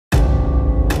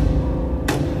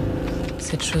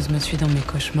Cette chose me suit dans mes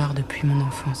cauchemars depuis mon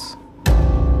enfance.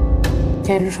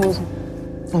 Quelle chose?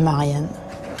 Marianne.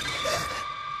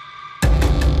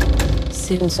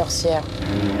 C'est une sorcière.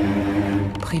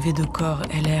 Privée de corps,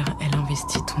 elle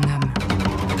investit ton âme.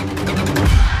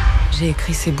 J'ai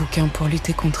écrit ces bouquins pour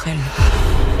lutter contre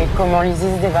elle. Et comment Lucie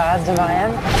se débarrasse de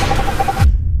Marianne?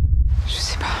 Je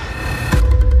sais pas.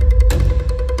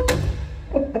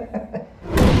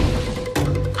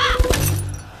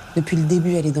 Depuis le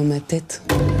début, elle est dans ma tête.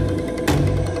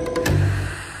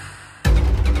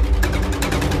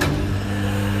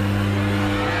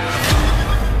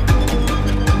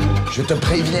 Je te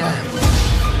préviens.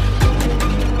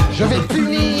 Je vais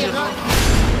punir.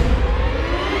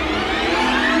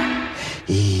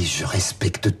 Et je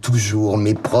respecte toujours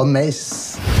mes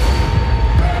promesses.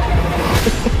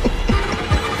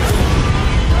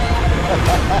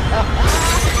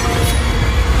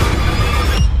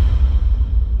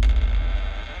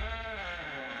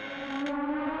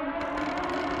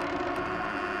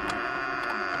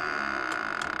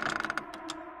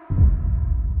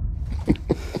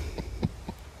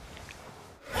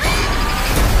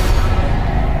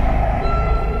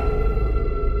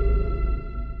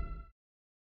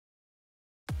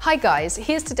 Hi guys,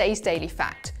 here's today's daily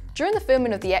fact. During the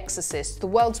filming of The Exorcist, the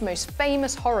world's most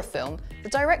famous horror film, the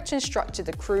director instructed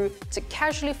the crew to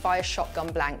casually fire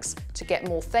shotgun blanks to get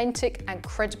more authentic and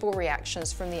credible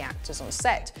reactions from the actors on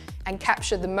set and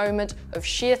capture the moment of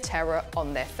sheer terror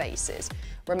on their faces.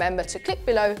 Remember to click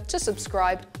below to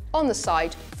subscribe on the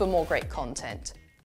side for more great content.